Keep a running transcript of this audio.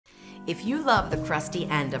If you love the crusty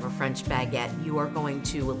end of a French baguette, you are going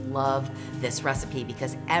to love this recipe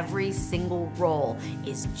because every single roll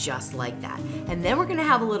is just like that. And then we're gonna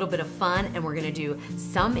have a little bit of fun and we're gonna do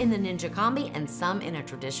some in the Ninja Combi and some in a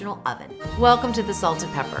traditional oven. Welcome to the Salt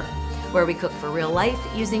and Pepper, where we cook for real life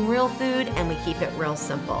using real food and we keep it real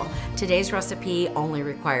simple. Today's recipe only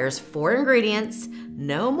requires 4 ingredients,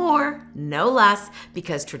 no more, no less,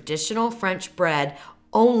 because traditional French bread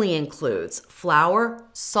only includes flour,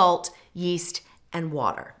 salt, yeast, and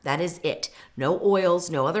water. That is it. No oils,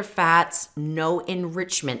 no other fats, no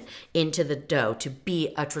enrichment into the dough to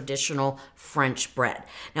be a traditional French bread.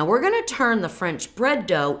 Now we're gonna turn the French bread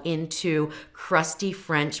dough into crusty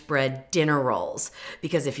French bread dinner rolls.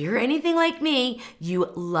 Because if you're anything like me,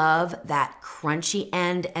 you love that crunchy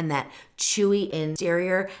end and that chewy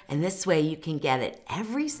interior, and this way you can get it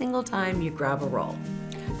every single time you grab a roll.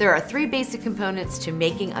 There are 3 basic components to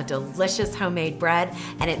making a delicious homemade bread,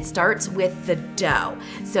 and it starts with the dough.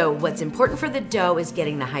 So what's important for the dough is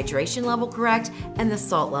getting the hydration level correct and the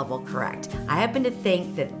salt level correct. I happen to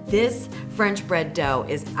think that this French bread dough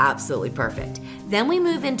is absolutely perfect. Then we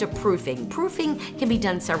move into proofing. Proofing can be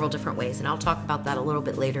done several different ways, and I'll talk about that a little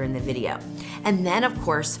bit later in the video. And then, of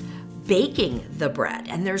course, baking the bread.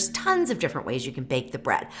 And there's tons of different ways you can bake the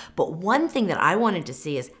bread. But one thing that I wanted to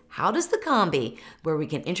see is how does the combi, where we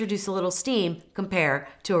can introduce a little steam, compare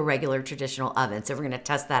to a regular traditional oven? So we're gonna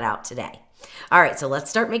test that out today. All right, so let's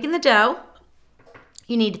start making the dough.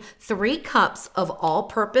 You need 3 cups of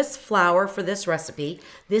all-purpose flour for this recipe.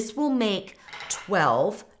 This will make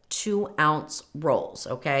 12 2-ounce rolls,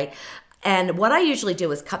 okay? And what I usually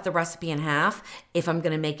do is cut the recipe in half if I'm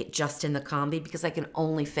gonna make it just in the combi, because I can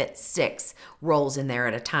only fit 6 rolls in there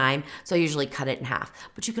at a time. So I usually cut it in half.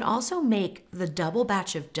 But you can also make the double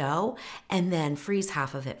batch of dough and then freeze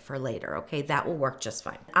half of it for later, okay? That will work just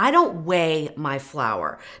fine. I don't weigh my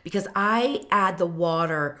flour because I add the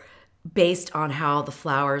water based on how the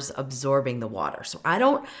flour's absorbing the water. So I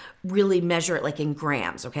don't really measure it like in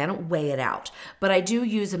grams, okay? I don't weigh it out, but I do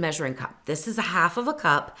use a measuring cup. This is a half of a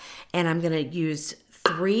cup, and I'm gonna use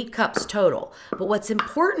 3 cups total. But what's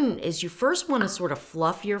important is you first wanna sort of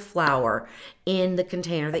fluff your flour in the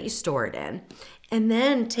container that you store it in, and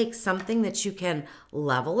then take something that you can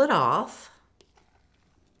level it off.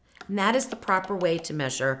 And that is the proper way to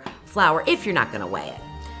measure flour if you're not gonna weigh it.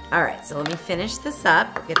 All right, so let me finish this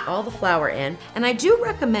up, get all the flour in. And I do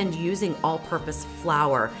recommend using all-purpose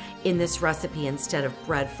flour in this recipe instead of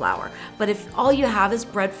bread flour. But if all you have is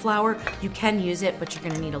bread flour, you can use it, but you're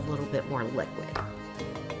gonna need a little bit more liquid.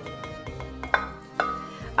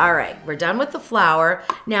 All right, we're done with the flour.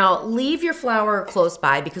 Now leave your flour close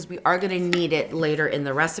by because we are gonna need it later in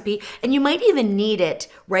the recipe. And you might even need it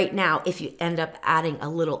right now if you end up adding a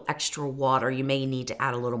little extra water. You may need to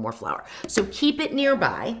add a little more flour. So keep it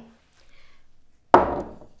nearby.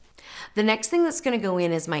 The next thing that's gonna go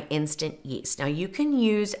in is my instant yeast. Now you can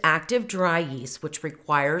use active dry yeast, which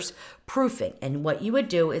requires proofing. And what you would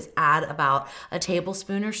do is add about a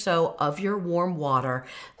tablespoon or so of your warm water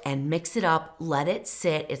and mix it up, let it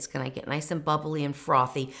sit. It's gonna get nice and bubbly and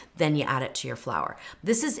frothy. Then you add it to your flour.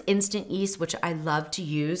 This is instant yeast, which I love to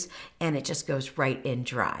use, and it just goes right in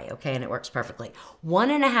dry, okay? And it works perfectly.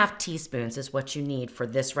 1½ teaspoons is what you need for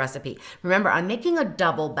this recipe. Remember, I'm making a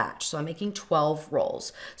double batch, so I'm making 12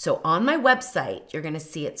 rolls. So on my website, you're gonna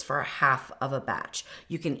see it's for a half of a batch.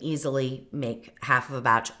 You can easily make half of a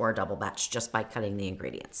batch or a double batch just by cutting the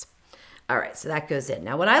ingredients. All right, so that goes in.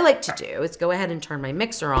 Now what I like to do is go ahead and turn my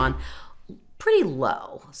mixer on pretty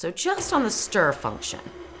low. So just on the stir function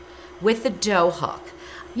with the dough hook.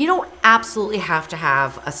 You don't absolutely have to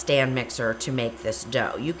have a stand mixer to make this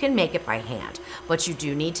dough. You can make it by hand, but you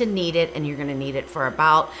do need to knead it, and you're gonna knead it for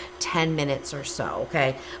about 10 minutes or so,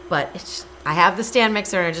 okay? But I have the stand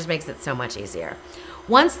mixer and it just makes it so much easier.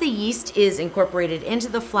 Once the yeast is incorporated into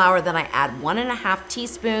the flour, then I add 1½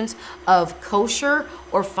 teaspoons of kosher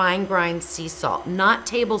or fine grind sea salt, not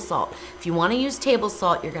table salt. If you wanna use table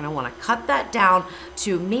salt, you're gonna wanna cut that down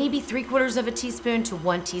to maybe 3/4 teaspoon to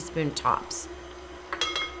 1 teaspoon tops.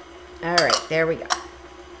 All right, there we go.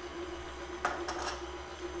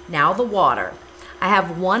 Now the water. I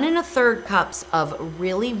have 1 1/3 cups of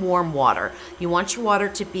really warm water. You want your water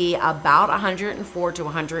to be about 104 to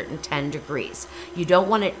 110 degrees. You don't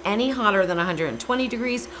want it any hotter than 120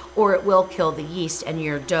 degrees or it will kill the yeast and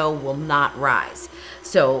your dough will not rise.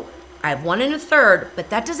 So I have 1 1/3,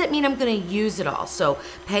 but that doesn't mean I'm gonna use it all. So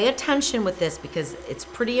pay attention with this because it's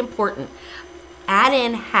pretty important. Add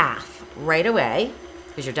in half right away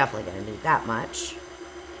because you're definitely gonna need that much.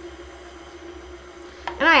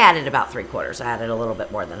 And I added about 3/4. I added a little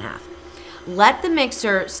bit more than half. Let the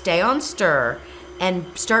mixer stay on stir and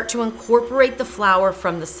start to incorporate the flour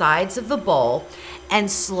from the sides of the bowl and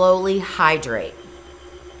slowly hydrate.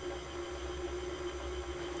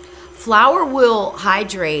 Flour will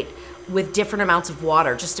hydrate with different amounts of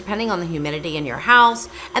water, just depending on the humidity in your house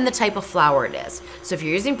and the type of flour it is. So if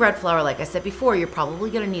you're using bread flour, like I said before, you're probably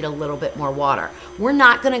gonna need a little bit more water. We're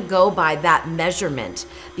not gonna go by that measurement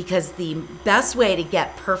because the best way to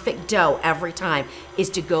get perfect dough every time is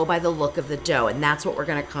to go by the look of the dough, and that's what we're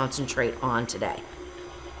gonna concentrate on today.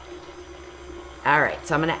 All right,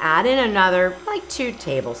 so I'm gonna add in another like 2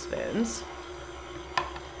 tablespoons.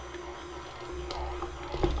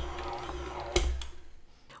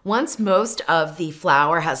 Once most of the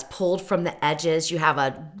flour has pulled from the edges, you have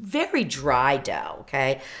a very dry dough,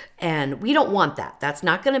 okay? And we don't want that. That's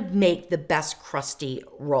not gonna make the best crusty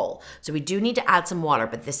roll. So we do need to add some water,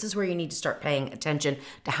 but this is where you need to start paying attention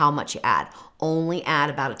to how much you add. Only add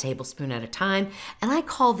about a tablespoon at a time, and I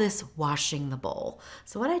call this washing the bowl.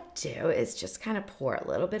 So what I do is just kind of pour a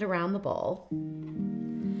little bit around the bowl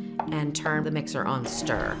and turn the mixer on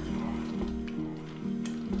stir.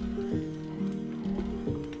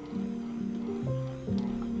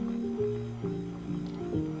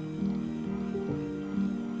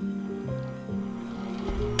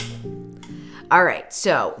 All right,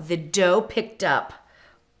 so the dough picked up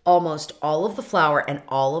almost all of the flour and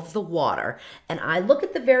all of the water, and I look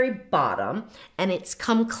at the very bottom and it's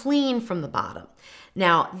come clean from the bottom.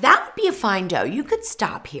 Now, that would be a fine dough. You could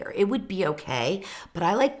stop here. It would be okay, but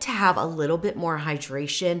I like to have a little bit more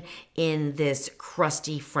hydration in this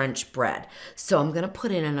crusty French bread. So I'm gonna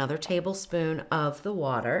put in another tablespoon of the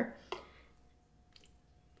water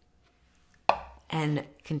and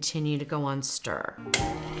continue to go on stir.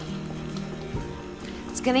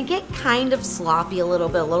 It's gonna get kind of sloppy a little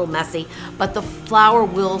bit, a little messy, but the flour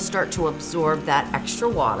will start to absorb that extra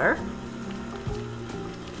water.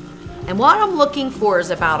 And what I'm looking for is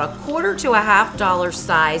about $1/4 to $1/2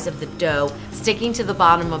 size of the dough sticking to the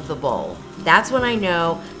bottom of the bowl. That's when I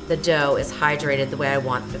know the dough is hydrated the way I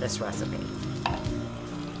want for this recipe.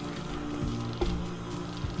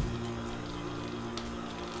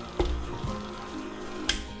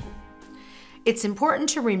 It's important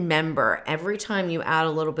to remember every time you add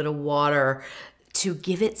a little bit of water to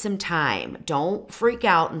give it some time. Don't freak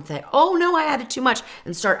out and say, oh no, I added too much,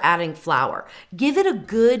 and start adding flour. Give it a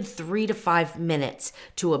good 3 to 5 minutes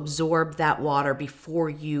to absorb that water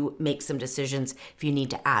before you make some decisions if you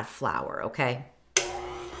need to add flour, okay?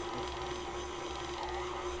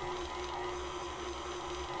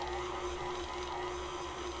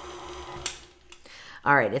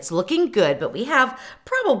 All right, it's looking good, but we have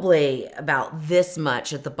probably about this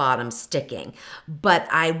much at the bottom sticking. But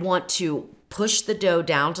I want to push the dough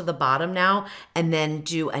down to the bottom now and then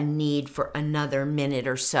do a knead for another minute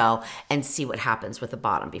or so and see what happens with the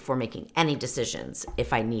bottom before making any decisions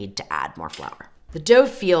if I need to add more flour. The dough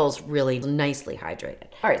feels really nicely hydrated.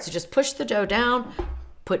 All right, so just push the dough down,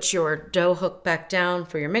 put your dough hook back down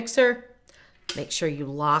for your mixer, make sure you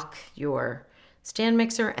lock your stand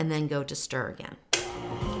mixer, and then go to stir again.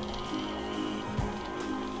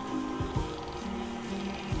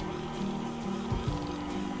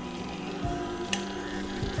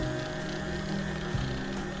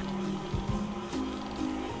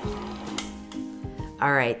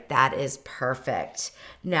 All right, that is perfect.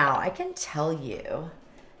 Now I can tell you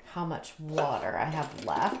how much water I have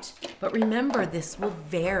left, but remember this will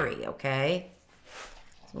vary, okay?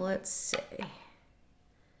 So let's see.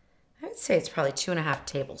 I would say it's probably 2.5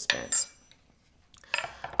 tablespoons.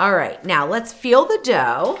 All right, now let's feel the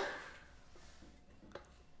dough.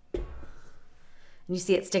 And you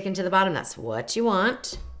see it sticking to the bottom, that's what you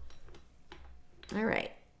want. All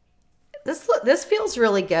right, this feels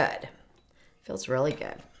really good. Feels really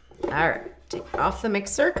good. All right, take off the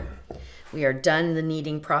mixer. We are done the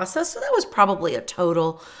kneading process. So that was probably a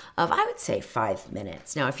total of, I would say, 5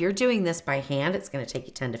 minutes. Now, if you're doing this by hand, it's gonna take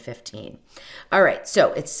you 10 to 15. All right,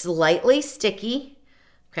 so it's slightly sticky,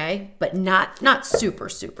 okay, but not super,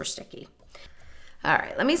 super sticky. All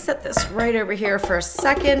right, let me set this right over here for a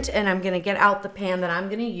second, and I'm gonna get out the pan that I'm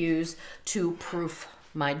gonna use to proof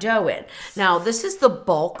my dough in. Now, this is the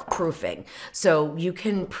bulk proofing, so you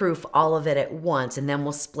can proof all of it at once, and then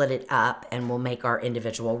we'll split it up and we'll make our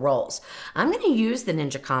individual rolls. I'm gonna use the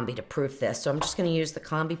Ninja Combi to proof this, so I'm just gonna use the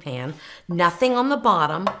Combi pan. Nothing on the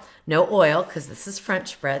bottom, no oil, because this is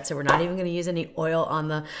French bread, so we're not even gonna use any oil on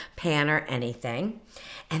the pan or anything.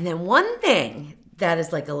 And then one thing that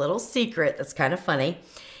is like a little secret that's kind of funny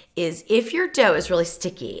is if your dough is really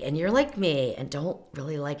sticky and you're like me and don't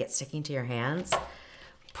really like it sticking to your hands,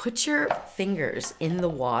 put your fingers in the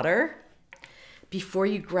water before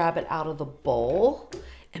you grab it out of the bowl.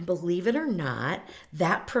 And believe it or not,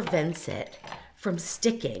 that prevents it from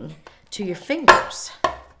sticking to your fingers.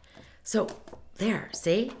 So there,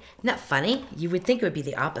 see? Isn't that funny? You would think it would be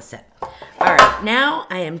the opposite. All right, now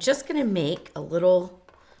I am just gonna make a little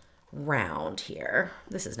round here.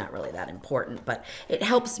 This is not really that important, but it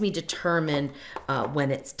helps me determine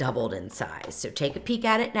when it's doubled in size. So take a peek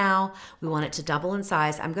at it now. We want it to double in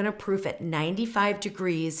size. I'm gonna proof at 95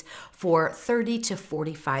 degrees for 30 to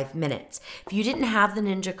 45 minutes. If you didn't have the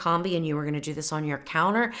Ninja Combi and you were gonna do this on your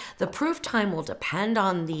counter, the proof time will depend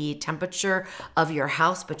on the temperature of your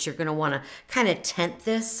house, but you're gonna wanna kind of tent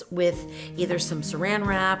this with either some saran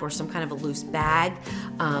wrap or some kind of a loose bag.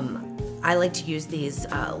 I like to use these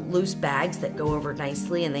loose bags that go over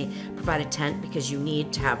nicely, and they provide a tent because you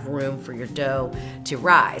need to have room for your dough to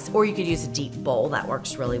rise. Or you could use a deep bowl, that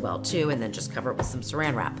works really well too, and then just cover it with some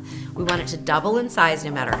saran wrap. We want it to double in size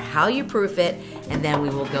no matter how you proof it, and then we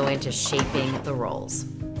will go into shaping the rolls.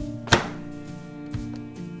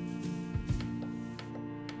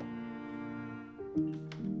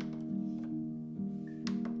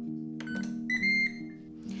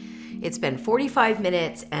 It's been 45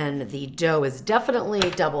 minutes and the dough is definitely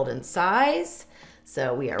doubled in size.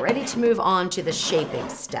 So we are ready to move on to the shaping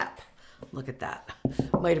step. Look at that.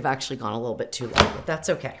 Might have actually gone a little bit too long, but that's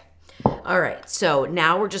okay. All right, so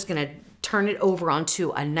now we're just gonna turn it over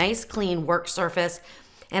onto a nice clean work surface.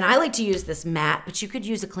 And I like to use this mat, but you could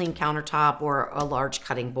use a clean countertop or a large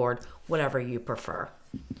cutting board, whatever you prefer.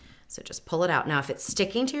 So just pull it out. Now, if it's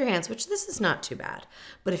sticking to your hands, which this is not too bad,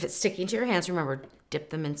 but if it's sticking to your hands, remember,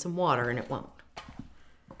 dip them in some water and it won't.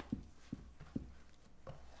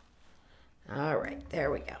 All right, there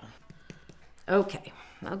we go. Okay,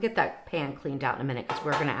 I'll get that pan cleaned out in a minute because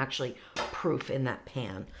we're gonna actually proof in that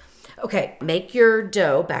pan. Okay, make your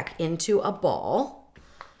dough back into a ball.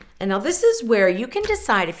 And now this is where you can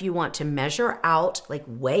decide if you want to measure out, like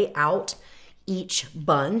weigh out each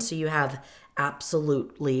bun so you have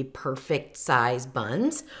absolutely perfect size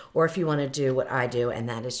buns, or if you want to do what I do, and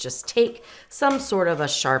that is just take some sort of a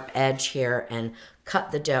sharp edge here and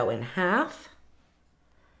cut the dough in half.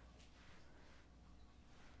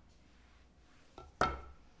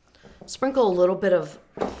 Sprinkle a little bit of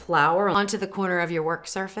flour onto the corner of your work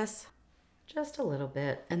surface, just a little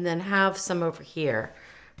bit, and then have some over here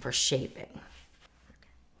for shaping.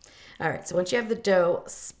 All right, so once you have the dough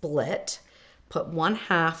split, put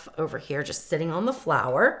 1/2 over here just sitting on the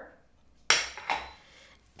flour.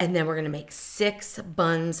 And then we're gonna make 6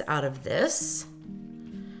 buns out of this.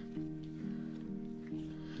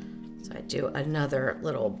 So I do another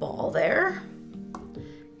little ball there.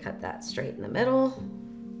 Cut that straight in the middle.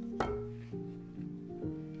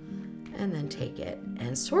 And then take it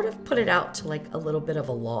and sort of put it out to like a little bit of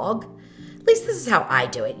a log. At least this is how I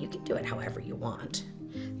do it. You can do it however you want.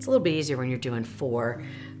 It's a little bit easier when you're doing 4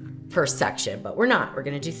 per section, but we're not. We're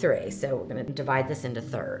gonna do 3. So we're gonna divide this into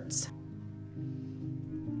thirds.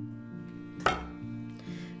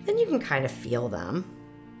 Then you can kind of feel them.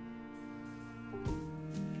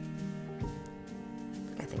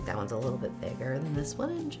 I think that one's a little bit bigger than this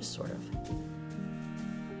one, and just sort of,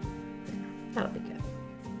 that'll be good.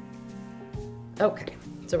 Okay,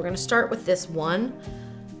 so we're gonna start with this one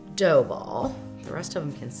dough ball. The rest of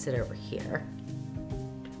them can sit over here.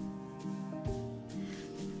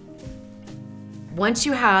 Once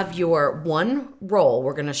you have your one roll,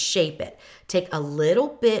 we're gonna shape it. Take a little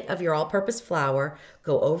bit of your all-purpose flour,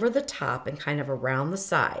 go over the top and kind of around the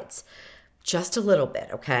sides. Just a little bit,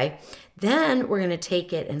 okay? Then we're gonna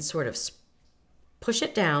take it and sort of push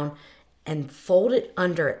it down and fold it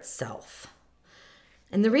under itself.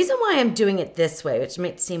 And the reason why I'm doing it this way, which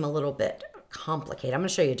might seem a little bit complicated, I'm gonna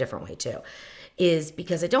show you a different way too, is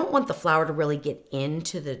because I don't want the flour to really get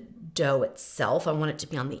into the dough itself. I want it to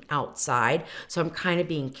be on the outside. So I'm kind of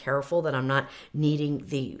being careful that I'm not kneading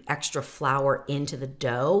the extra flour into the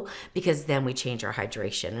dough, because then we change our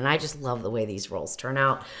hydration. And I just love the way these rolls turn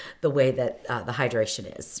out, the way that the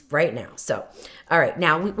hydration is right now. So, all right,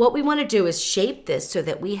 now what we want to do is shape this so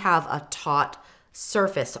that we have a taut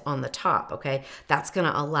surface on the top, okay? That's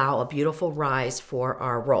gonna allow a beautiful rise for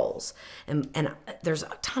our rolls. And there's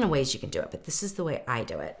a ton of ways you can do it, but this is the way I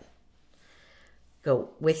do it. Go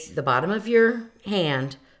with the bottom of your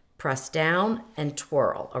hand, press down and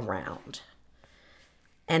twirl around.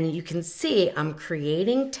 And you can see I'm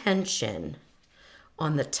creating tension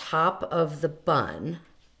on the top of the bun.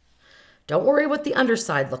 Don't worry what the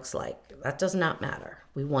underside looks like. That does not matter.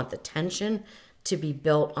 We want the tension to be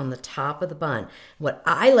built on the top of the bun. What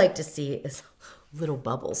I like to see is little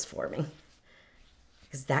bubbles forming,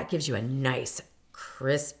 because that gives you a nice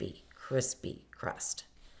crispy, crispy crust.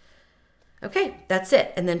 Okay, that's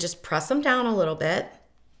it. And then just press them down a little bit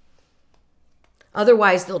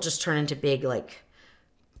Otherwise, they'll just turn into big, like,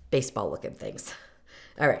 baseball looking things.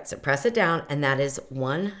 All right, so press it down, and that is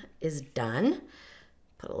one is done.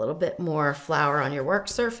 Put a little bit more flour on your work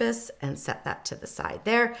surface and set that to the side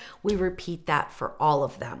there. We repeat that for all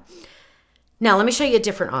of them. Now, let me show you a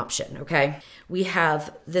different option, okay?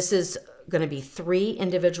 This is gonna be 3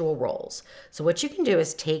 individual rolls. So what you can do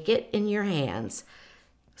is take it in your hands,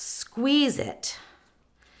 squeeze it,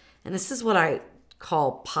 and this is what I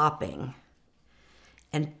call popping,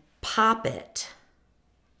 and pop it.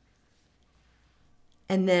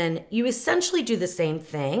 And then you essentially do the same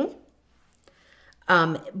thing.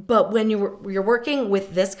 But when you're working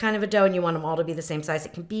with this kind of a dough and you want them all to be the same size,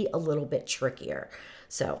 it can be a little bit trickier.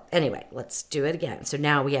 So anyway, let's do it again. So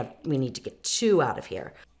now we need to get 2 out of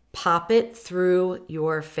here. Pop it through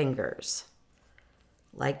your fingers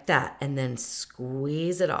like that, and then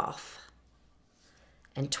squeeze it off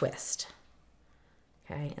and twist.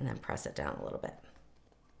 Okay, and then press it down a little bit.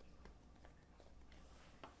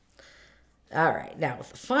 All right, now with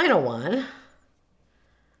the final one,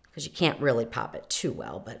 because you can't really pop it too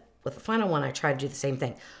well, but with the final one, I try to do the same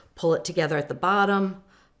thing. Pull it together at the bottom,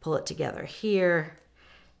 pull it together here,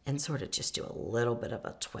 and sort of just do a little bit of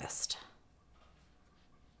a twist.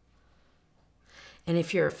 And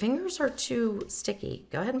if your fingers are too sticky,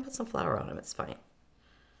 go ahead and put some flour on them, it's fine.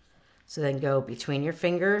 So then go between your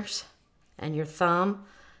fingers and your thumb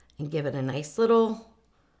and give it a nice little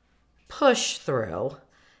push through,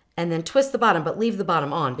 and then twist the bottom, but leave the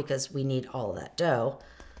bottom on because we need all of that dough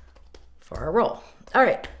for our roll. All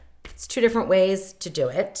right, it's 2 different ways to do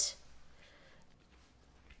it.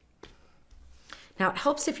 Now it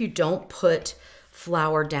helps if you don't put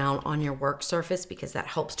flour down on your work surface because that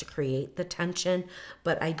helps to create the tension,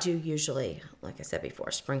 but I do usually, like I said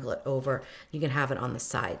before, sprinkle it over. You can have it on the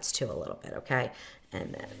sides too a little bit, okay?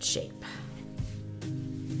 And then shape.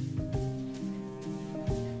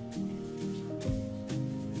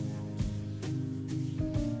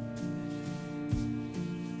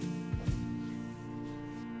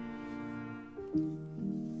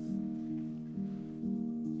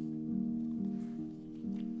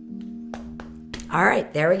 All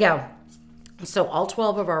right, there we go. So all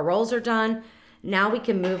 12 of our rolls are done. Now we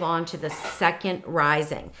can move on to the second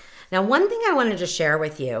rising. Now, one thing I wanted to share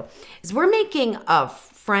with you is we're making a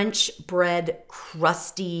French bread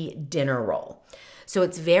crusty dinner roll. So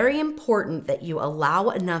it's very important that you allow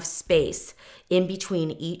enough space in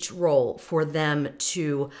between each roll for them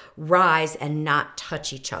to rise and not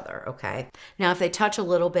touch each other, okay? Now, if they touch a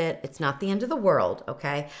little bit, it's not the end of the world,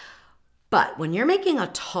 okay? But when you're making a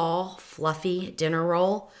tall, fluffy dinner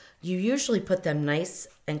roll, you usually put them nice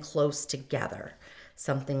and close together,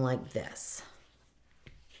 something like this.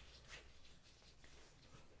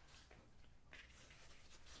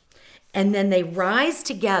 And then they rise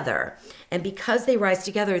together, and because they rise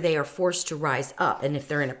together, they are forced to rise up. And if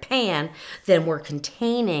they're in a pan, then we're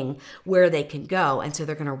containing where they can go, and so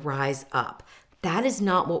they're gonna rise up. That is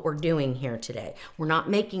not what we're doing here today. We're not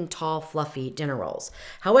making tall, fluffy dinner rolls.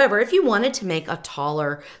 However, if you wanted to make a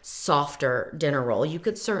taller, softer dinner roll, you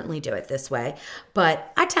could certainly do it this way.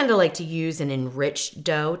 But I tend to like to use an enriched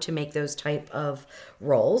dough to make those type of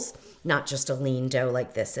rolls, not just a lean dough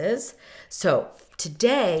like this is. So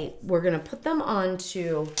today, we're gonna put them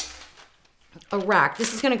onto a rack.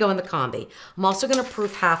 This is gonna go in the combi. I'm also gonna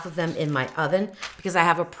proof half of them in my oven because I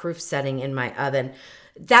have a proof setting in my oven.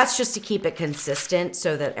 That's just to keep it consistent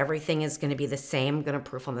so that everything is going to be the same. I'm going to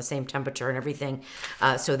proof on the same temperature and everything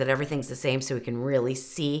so that everything's the same so we can really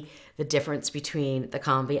see the difference between the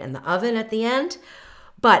combi and the oven at the end.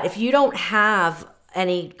 But if you don't have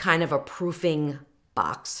any kind of a proofing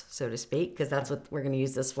box, so to speak, because that's what we're going to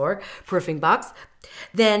use this for, proofing box,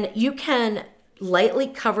 then you can lightly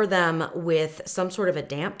cover them with some sort of a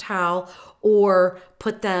damp towel or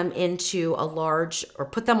put them onto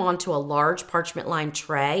a large parchment lined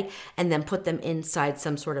tray and then put them inside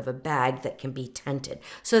some sort of a bag that can be tented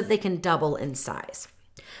so that they can double in size.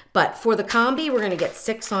 But for the combi, we're gonna get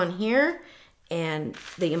 6 on here. And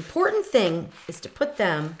the important thing is to put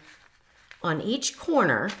them on each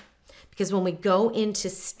corner because when we go into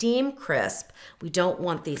steam crisp, we don't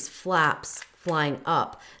want these flaps flying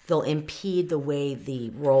up. They'll impede the way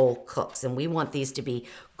the roll cooks, and we want these to be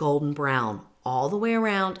golden brown all the way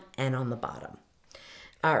around and on the bottom.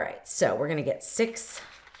 All right, so we're gonna get 6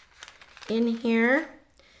 in here,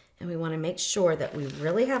 and we wanna make sure that we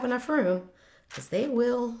really have enough room because they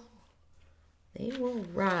will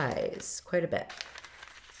rise quite a bit.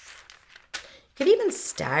 You could even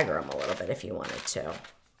stagger them a little bit if you wanted to.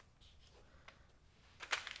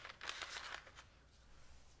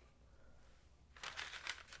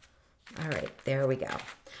 All right, there we go.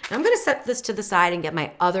 Now I'm gonna set this to the side and get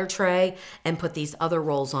my other tray and put these other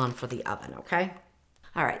rolls on for the oven, okay?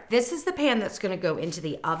 All right, this is the pan that's gonna go into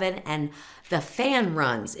the oven, and the fan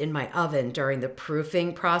runs in my oven during the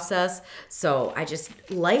proofing process. So I just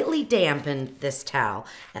lightly dampened this towel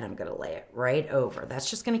and I'm gonna lay it right over. That's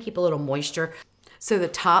just gonna keep a little moisture so the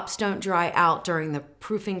tops don't dry out during the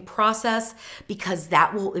proofing process, because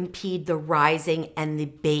that will impede the rising and the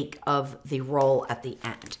bake of the roll at the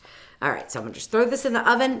end. All right, so I'm gonna just throw this in the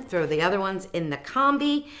oven, throw the other ones in the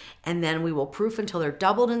combi, and then we will proof until they're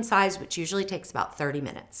doubled in size, which usually takes about 30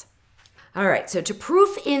 minutes. All right, so to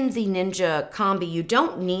proof in the Ninja Combi, you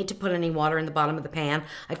don't need to put any water in the bottom of the pan.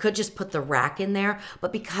 I could just put the rack in there,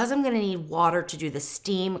 but because I'm gonna need water to do the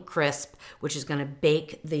steam crisp, which is gonna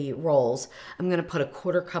bake the rolls, I'm gonna put a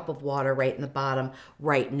 1/4 cup of water right in the bottom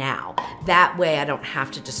right now. That way I don't have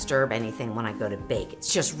to disturb anything when I go to bake.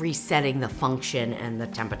 It's just resetting the function and the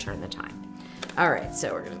temperature and the time. All right,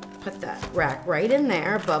 so we're gonna put that rack right in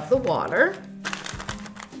there above the water.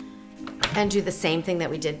 And do the same thing that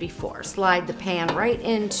we did before. Slide the pan right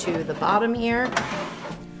into the bottom here.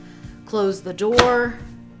 Close the door.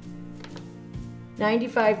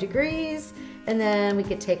 95 degrees. And then we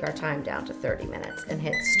could take our time down to 30 minutes and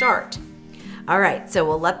hit start. All right, so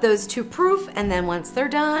we'll let those two proof, and then once they're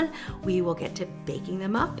done, we will get to baking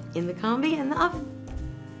them up in the combi in the oven.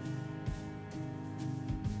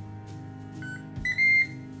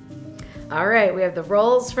 All right, we have the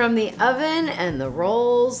rolls from the oven and the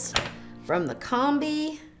rolls from the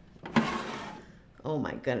combi. Oh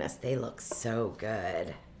my goodness, they look so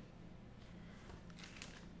good.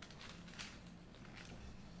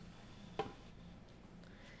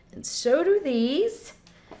 And so do these.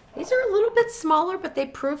 These are a little bit smaller, but they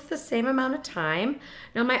proof the same amount of time.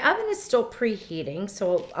 Now my oven is still preheating,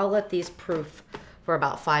 so I'll let these proof for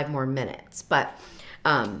about 5 more minutes. But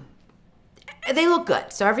they look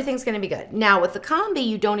good, so everything's gonna be good. Now with the combi,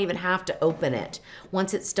 you don't even have to open it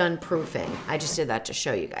once it's done proofing. I just did that to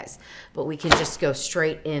show you guys, but we can just go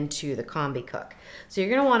straight into the combi cook. So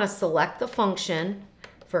you're gonna wanna select the function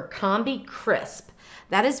for combi crisp.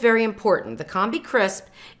 That is very important. The combi crisp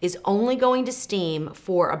is only going to steam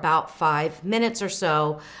for about 5 minutes or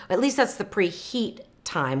so. At least that's the preheat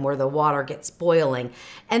time where the water gets boiling,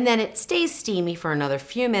 and then it stays steamy for another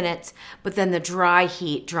few minutes, but then the dry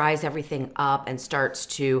heat dries everything up and starts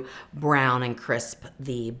to brown and crisp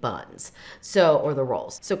the buns, or the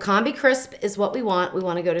rolls. So combi crisp is what we want. We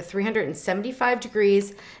want to go to 375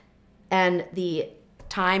 degrees, and the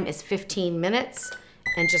time is 15 minutes,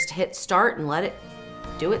 and just hit start and let it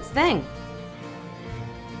do its thing.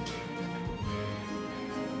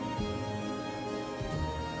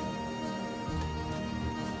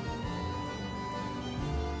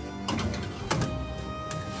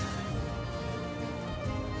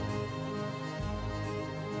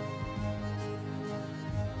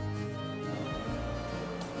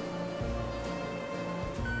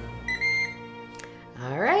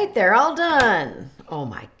 All right, they're all done. Oh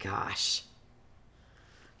my gosh.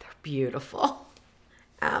 They're beautiful.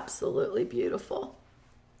 Absolutely beautiful.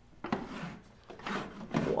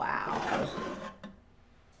 Wow.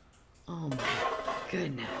 Oh my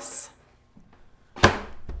goodness. Wow.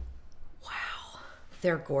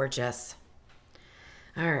 They're gorgeous.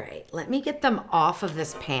 All right, let me get them off of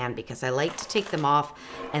this pan because I like to take them off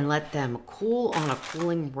and let them cool on a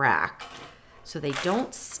cooling rack so they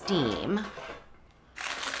don't steam.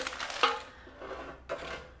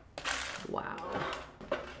 Wow.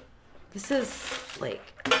 This is like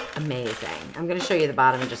amazing. I'm gonna show you the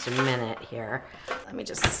bottom in just a minute here. Let me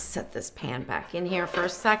just set this pan back in here for a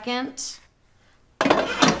second.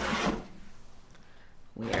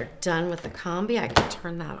 We are done with the combi. I can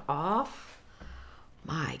turn that off.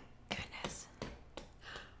 My goodness.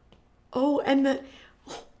 Oh, and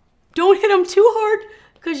don't hit them too hard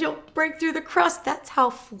because you'll break through the crust. That's how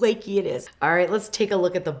flaky it is. All right, let's take a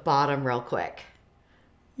look at the bottom real quick.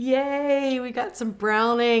 Yay, we got some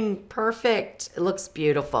browning. Perfect. It looks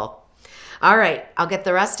beautiful. All right, I'll get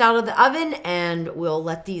the rest out of the oven and we'll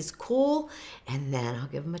let these cool, and then I'll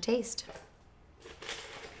give them a taste.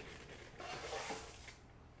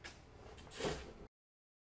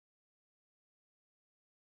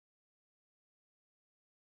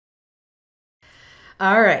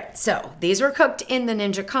 All right, so these were cooked in the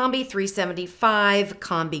Ninja Combi 375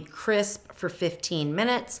 Combi Crisp for 15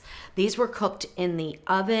 minutes. These were cooked in the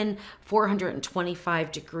oven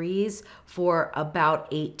 425 degrees for about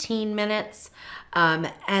 18 minutes. And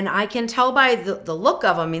I can tell by the look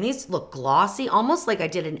of them, I mean, these look glossy, almost like I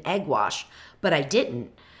did an egg wash, but I didn't.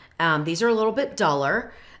 These are a little bit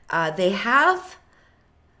duller. They have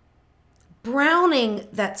browning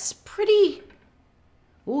that's pretty...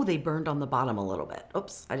 Oh, they burned on the bottom a little bit.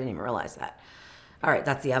 Oops, I didn't even realize that. All right,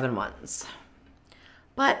 that's the oven ones.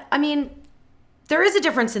 But I mean, there is a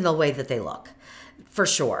difference in the way that they look, for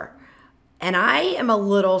sure. And I am a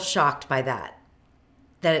little shocked by that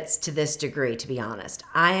it's to this degree, to be honest.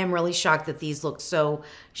 I am really shocked that these look so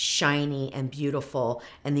shiny and beautiful,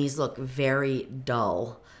 and these look very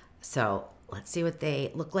dull. So let's see what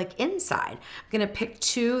they look like inside. I'm gonna pick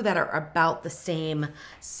two that are about the same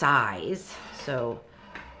size. So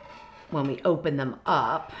when we open them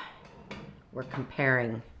up, we're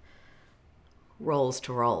comparing rolls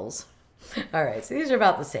to rolls. All right, so these are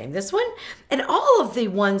about the same. This one, and all of the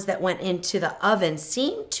ones that went into the oven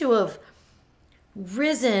seem to have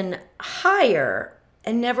risen higher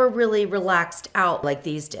and never really relaxed out like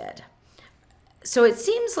these did. So it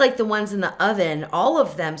seems like the ones in the oven, all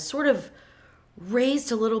of them sort of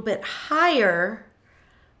raised a little bit higher,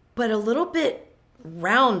 but a little bit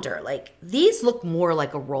rounder. Like these look more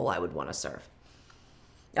like a roll I would want to serve.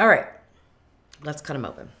 All right, let's cut them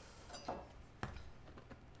open.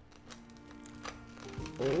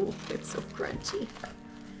 Oh, it's so crunchy.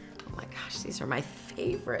 Oh my gosh, these are my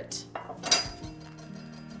favorite.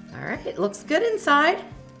 All right, it looks good inside.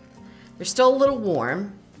 They're still a little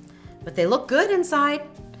warm, but they look good inside.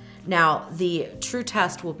 Now, the true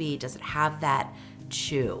test will be, does it have that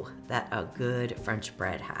chew that a good French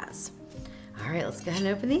bread has? All right, let's go ahead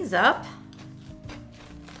and open these up.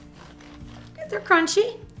 They're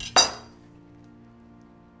crunchy.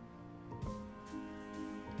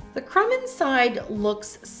 The crumb inside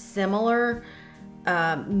looks similar,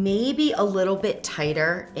 maybe a little bit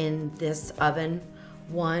tighter in this oven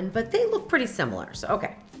one, but they look pretty similar, so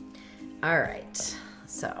okay. All right,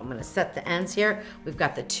 so I'm gonna set the ends here. We've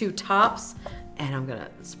got the two tops, and I'm gonna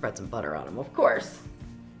spread some butter on them, of course.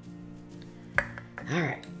 All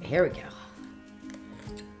right, here we go.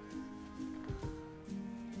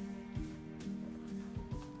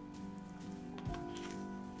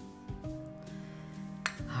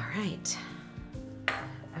 All right,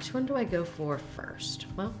 which one do I go for first?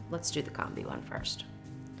 Well, let's do the combi one first.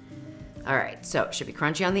 All right, so it should be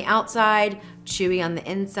crunchy on the outside, chewy on the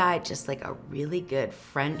inside, just like a really good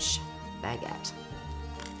French baguette.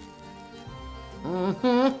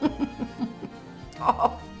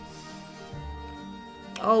 Oh.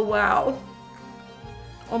 Oh, wow.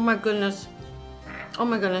 Oh my goodness. Oh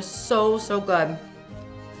my goodness, so, so good.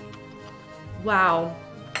 Wow.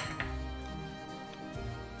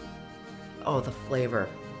 Oh, the flavor.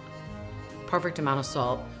 Perfect amount of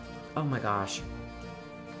salt. Oh my gosh.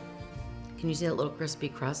 Can you see that little crispy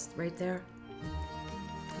crust right there?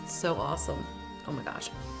 That's so awesome. Oh my gosh.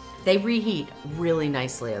 They reheat really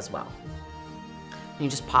nicely as well. You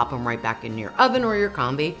just pop them right back in your oven or your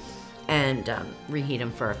combi and reheat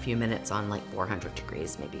them for a few minutes on like 400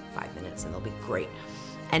 degrees, maybe 5 minutes, and they'll be great.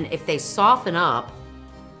 And if they soften up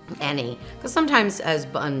any, because sometimes as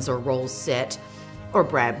buns or rolls sit, or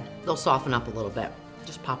bread, they'll soften up a little bit.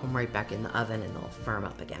 Just pop them right back in the oven and they'll firm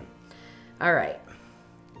up again. All right.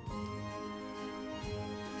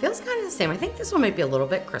 Feels kind of the same. I think this one might be a little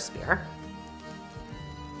bit crispier.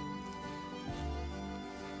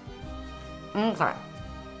 Okay.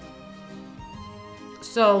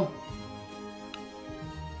 So,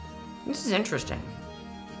 this is interesting.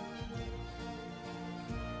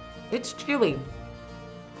 It's chewy,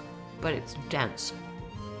 but it's dense.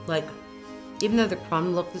 Like, even though the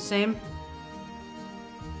crumbs look the same,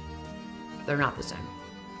 they're not the same.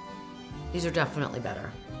 These are definitely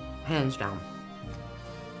better, hands down.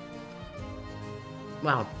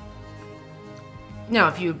 Wow. Now,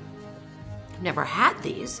 if you never had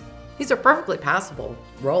these are perfectly passable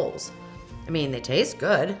rolls. I mean, they taste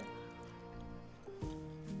good,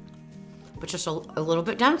 but just a little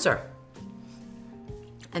bit denser.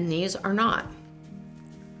 And these are not.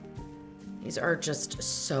 These are just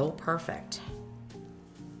so perfect.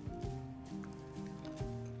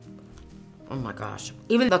 Oh my gosh.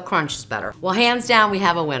 Even the crunch is better. Well, hands down, we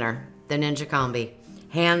have a winner, the Ninja Combi.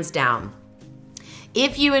 Hands down.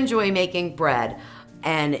 If you enjoy making bread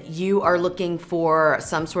and you are looking for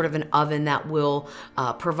some sort of an oven that will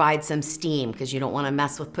provide some steam, because you don't want to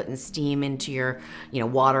mess with putting steam into your,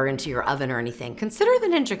 water into your oven or anything, consider the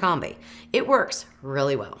Ninja Combi. It works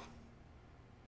really well.